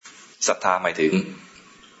ศรัทธาหมายถึง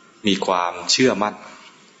มีความเชื่อมั่น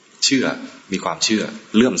มีความเชื่อ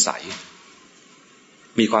เลื่อมใส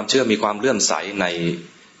มีความเชื่อมีความเลื่อมใสใน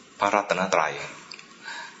พระรัตนตรัย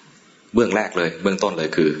เบื้องแรกเลยเบื้องต้นเลย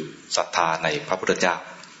คือศรัทธาในพระพุทธเจ้า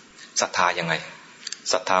ศรัทธายังไง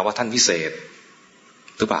ศรัทธาว่าท่านวิเศษ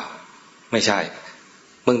หรือเปล่าไม่ใช่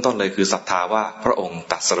เบื้องต้นเลยคือศรัทธาว่าพระองค์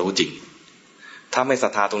ตรัสรู้จริงถ้าไม่ศรั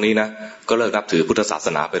ทธาตรงนี้นะก็เลิกนับถือพุทธศาส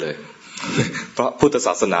นาไปเลยเพราะพุทธศ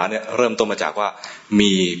าสนาเนี่ยเริ่มต้นมาจากว่า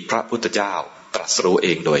มีพระพุทธเจ้าตรัสรู้เอ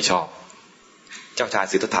งโดยชอบเจ้าชาย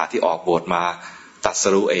สิทธัตถะที่ออกบวชมาตรัส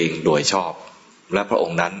รู้เองโดยชอบและพระอง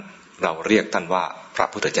ค์นั้นเราเรียกท่านว่าพระ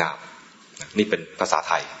พุทธเจ้านี่เป็นภาษา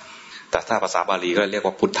ไทยแต่ถ้าภาษาบาลีก็เรียก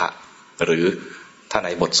ว่าพุทธะหรือถ้าใน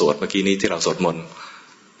บทสวดเมื่อกี้นี้ที่เราสวดมนต์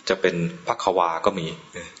จะเป็นภัควาก็มี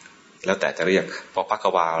แล้วแต่จะเรียกพอภัค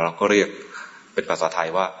วาเราก็เรียกเป็นภาษาไทย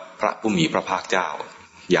ว่าพระผู้มีพระภาคเจ้า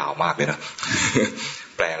ยาวมากเลยนะ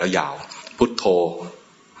แปลแล้วยาวพุทโธ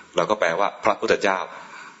เราก็แปลว่าพระพุทธเจ้า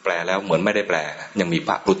แปลแล้วเหมือนไม่ได้แปลยังมีพ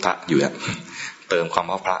ระพุทธะอยู่นะเติมคำ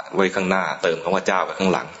ว่าพระไว้ข้างหน้าเติมคำว่าเจ้าไว้ข้า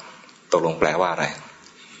งหลังตกลงแปลว่าอะไร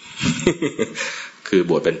คือ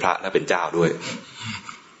บวชเป็นพระและเป็นเจ้าด้วย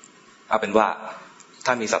เอาเป็นว่าถ้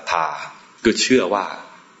ามีศรัทธาคือเชื่อว่า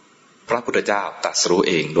พระพุทธเจ้าตรัสรู้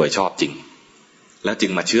เองโดยชอบจริงแล้วจึ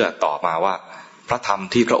งมาเชื่อต่อมาว่าพระธรรม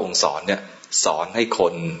ที่พระองค์สอนเนี่ยสอนให้ค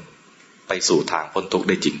นไปสู่ทางพ้นทุกข์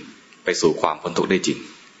ได้จริงไปสู่ความพ้นทุกข์ได้จริง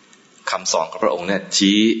คำสอนของพระองค์เนี่ย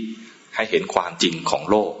ชี้ให้เห็นความจริงของ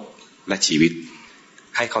โลกและชีวิต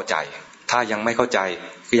ให้เข้าใจถ้ายังไม่เข้าใจ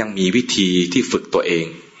ก็ยังมีวิธีที่ฝึกตัวเอง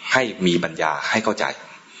ให้มีปัญญาให้เข้าใจ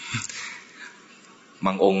บ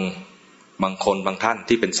างองค์บางคนบางท่าน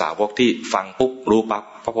ที่เป็นสาวกที่ฟังปุ๊บรู้ปั๊บ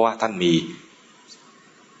เพราะว่าท่านมี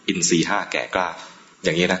อินทรีย์5แก่กล้าอ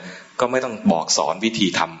ย่างนี้นะก็ไม่ต้องบอกสอนวิธี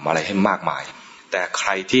ทำอะไรให้มากมายแต่ใคร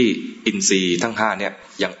ที่อินทรีย์ทั้ง5เนี่ย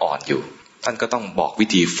ยังอ่อนอยู่ท่านก็ต้องบอกวิ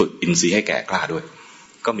ธีฝึกอินทรีย์ให้แก่กล้าด้วย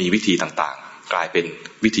ก็มีวิธีต่างๆกลายเป็น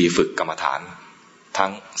วิธีฝึกกรรมฐานทั้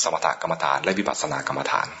งสมถกรรมฐานและวิปัสสนากรรม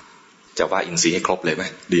ฐานจะว่าอินทรีย์ให้ครบเลยไหม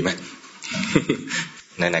ดีไหม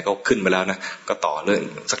ไหนๆก็ขึ้นไปแล้วนะก็ต่อเรื่อง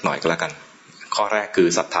สักหน่อยก็แล้วกันข้อแรกคือ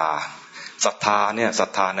ศรัทธาเนี่ยศรัท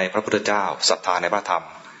ธาในพระพุทธเจ้าศรัทธาในพระธรรม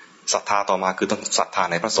ศรัทธาต่อมาคือต้องศรัทธา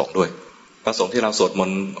ในพระสงฆ์ด้วยพระสงฆ์ที่เราสวดม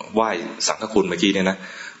นต์ไหว้สังฆคุณเมื่อกี้เนี่ยนะ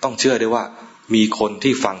ต้องเชื่อด้วยว่ามีคน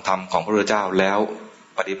ที่ฟังธรรมของพระพุทธเจ้าแล้ว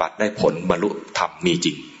ปฏิบัติได้ผลบรรลุธรรมมีจ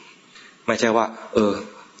ริงไม่ใช่ว่า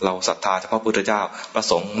เราศรัทธาเฉพาะพระพุทธเจ้าพระ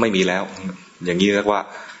สงฆ์ไม่มีแล้วอย่างนี้เรียกว่า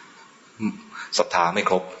ศรัทธาไม่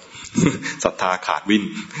ครบ ศรัทธาขาดวิ่น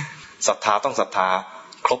ศรัทธาต้องศรัทธา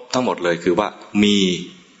ครบทั้งหมดเลยคือว่ามี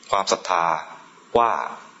ความศรัทธาว่า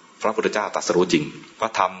พระพุทธเจ้าตรัสรู้จริงพร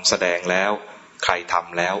ะธรรมแสดงแล้วใครท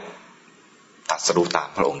ำแล้วตรัสรู้ตาม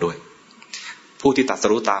พระองค์ด้วยผู้ที่ตรัส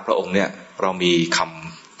รู้ตามพระองค์เนี่ยเรามีค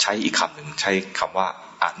ำใช้อีกคำหนึ่งใช้คำว่า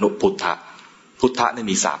อนุพุทธะพุทธะนี่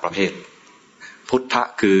มี3ประเภทพุทธะ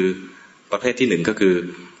คือประเภทที่1ก็คือ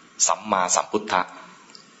สัมมาสัมพุทธะ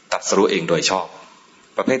ตรัสรู้เองโดยชอบ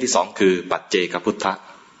ประเภทที่2คือปัจเจกพุทธะ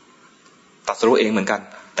ตรัสรู้เองเหมือนกัน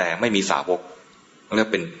แต่ไม่มีสาวกเรียก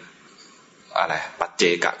เป็นอะไรปัจเจ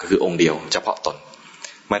กก็คือองค์เดียวเฉพาะตน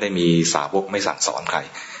ไม่ได้มีสาวกไม่สั่งสอนใคร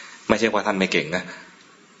ไม่ใช่ว่าท่านไม่เก่งนะ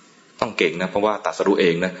ต้องเก่งนะเพราะว่าตรัสรู้เอ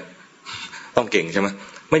งนะต้องเก่งใช่ไหม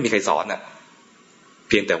ไม่มีใครสอนน่ะ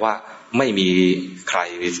เพียงแต่ว่าไม่มีใคร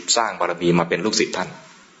สร้างบารมีมาเป็นลูกศิษย์ท่าน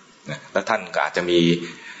และท่านก็อาจจะมี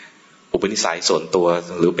อุปนิสัยส่วนตัว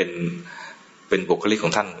หรือเป็นบุคลิกข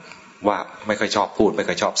องท่านว่าไม่ค่อยชอบพูดไม่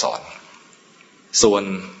ค่อยชอบสอนส่วน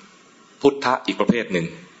พุทธะอีกประเภทหนึ่ง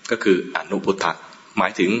ก็คืออนุพุทธะหมา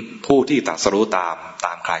ยถึงผู้ที่ตรัสรู้ต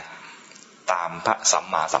ามใครตามพระสัม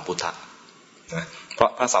มาสัมพุทธะเพรา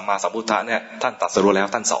ะพระสัมมาสัมพุทธะเนี่ยท่านตรัสรู้แล้ว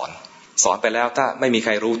ท่านสอนไปแล้วถ้าไม่มีใค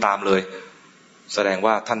รรู้ตามเลยแสดง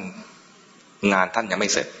ว่าท่านงานท่านยังไม่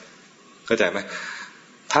เสร็จเข้าใจไหม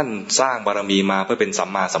ท่านสร้างบารมีมาเพื่อเป็นสัม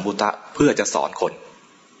มาสัมพุทธะเพื่อจะสอนคน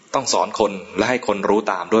ต้องสอนคนและให้คนรู้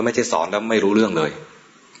ตามด้วยไม่ใช่สอนแล้วไม่รู้เรื่องเลย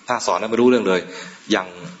ถ้าสอนแล้วไม่รู้เรื่องเลย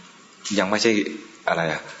ยังไม่ใช่อะไร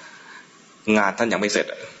งานท่านยังไม่เสร็จ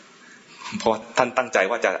เพราะท่านตั้งใจ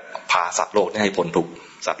ว่าจะพาสัตว์โลกให้พ้นทุกข์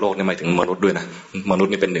สัตว์โลกนี่หมายถึงมนุษย์ด้วยนะมนุษ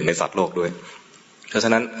ย์นี่เป็นหนึ่งในสัตว์โลกด้วยเพราะฉ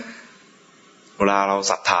ะนั้นเวลาเรา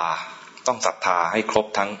ศรัทธาต้องศรัทธาให้ครบ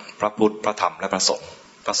ทั้งพระพุทธพระธรรมและพระสงฆ์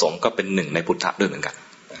พระสงฆ์ก็เป็นหนึ่งในพุทธะด้วยเหมือนกัน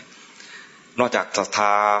นอกจากศรัทธ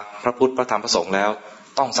าพระพุทธพระธรรมพระสงฆ์แล้ว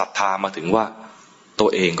ต้องศรัทธามาถึงว่าตัว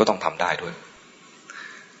เองก็ต้องทำได้ด้วย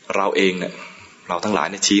เราเองเนี่ยเราทั้งหลาย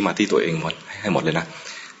เนี่ยชี้มาที่ตัวเองหมดให้หมดเลยนะ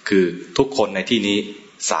คือทุกคนในที่นี้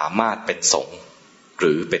สามารถเป็นสงฆ์ห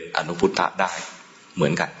รือเป็นอนุพุทธะได้เหมื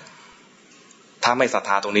อนกันถ้าไม่ศรัทธ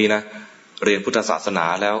าตรงนี้นะเรียนพุทธศาสนา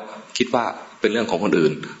แล้วคิดว่าเป็นเรื่องของคนอื่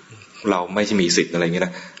น เราไม่ใช่มีสิทธิ์อะไรอย่างเงี้ยน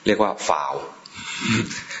ะเรียกว่าฝ่าว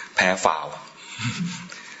แพ้ฝ่าว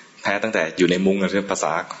แพ้ตั้งแต่อยู่ในมุ้งนะภ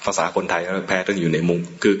าษาคนไทยแพ้ตั้งอยู่ในมุ้ง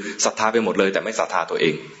คือศรัทธาไปหมดเลยแต่ไม่ศรัทธาตัวเอ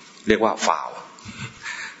งเรียกว่าฝ่าว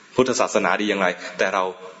พุทธศาสนาดีอย่างไรแต่เรา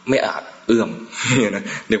ไม่อาจเอื้อมนะ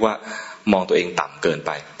เรียกว่ามองตัวเองต่ำเกินไ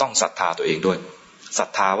ปต้องศรัทธาตัวเองด้วยศรัท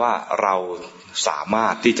ธาว่าเราสามา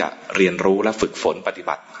รถที่จะเรียนรู้และฝึกฝนปฏิ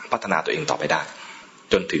บัติพัฒนาตัวเองต่อไปได้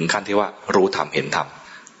จนถึงขั้นที่ว่ารู้ธรรมเห็นธรรม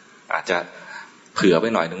อาจจะเผื่อไว้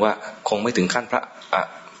หน่อยนึงว่าคงไม่ถึงขั้นพ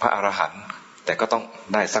ระอรหันต์แต่ก็ต้อง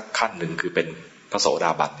ได้สักขั้นหนึ่งคือเป็นพระโสด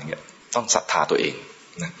าบันอย่างเงี้ยต้องศรัทธาตัวเอง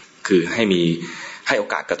นะคือให้โอ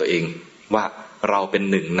กาสกับตัวเองว่าเราเป็น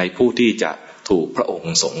หนึ่งในผู้ที่จะถูกพระอง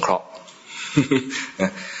ค์สงเคราะห์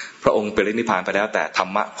พระองค์ปรินิพพานไปแล้วแต่ธร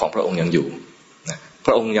รมะของพระองค์ยังอยู่นะพ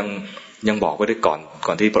ระองค์ยังบอกไว้ด้วย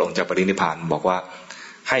ก่อนที่พระองค์จะปรินิพพานบอกว่า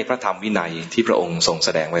ให้พระธรรมวินัยที่พระองค์ทรงแส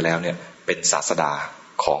ดงไว้แล้วเนี่ยเป็นศาสดา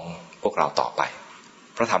ของพวกเราต่อไป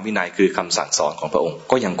พระธรรมวินัยคือคำสั่งสอนของพระองค์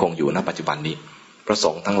ก็ยังคงอยู่ณปัจจุบันนี้พระส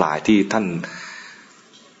งฆ์ทั้งหลายที่ท่าน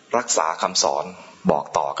รักษาคำสอนบอก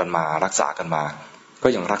ต่อกันมารักษากันมาก็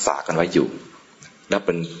ยังรักษากันไว้อยู่และเ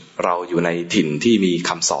ป็นเราอยู่ในถิ่นที่มี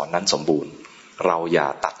คำสอนนั้นสมบูรณ์เราอย่า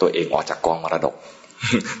ตัดตัวเองออกจากกองมรดก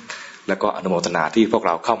แล้วก็อนุโมทนาที่พวกเ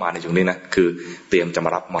ราเข้ามาในจุดนี้นะคือเตรียมจะมา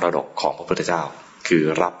รับมรดกของพระพุทธเจ้าคือ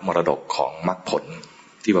รับมรดกของมรรคผล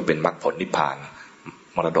ที่ว่าเป็นมรรคผลนิพพาน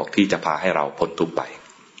มรดกที่จะพาให้เราพ้นทุกข์ไป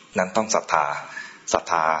นั้นต้องศรัท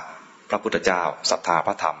ธาพระพุทธเจ้าศรัทธาพ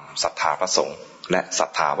ระธรรมศรัทธาพระสงฆ์และศรัท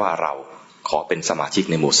ธาว่าเราขอเป็นสมาชิก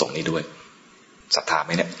ในหมู่สงฆ์นี้ด้วยศรัทธาไห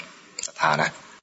มเนี่ยศรัทธานะ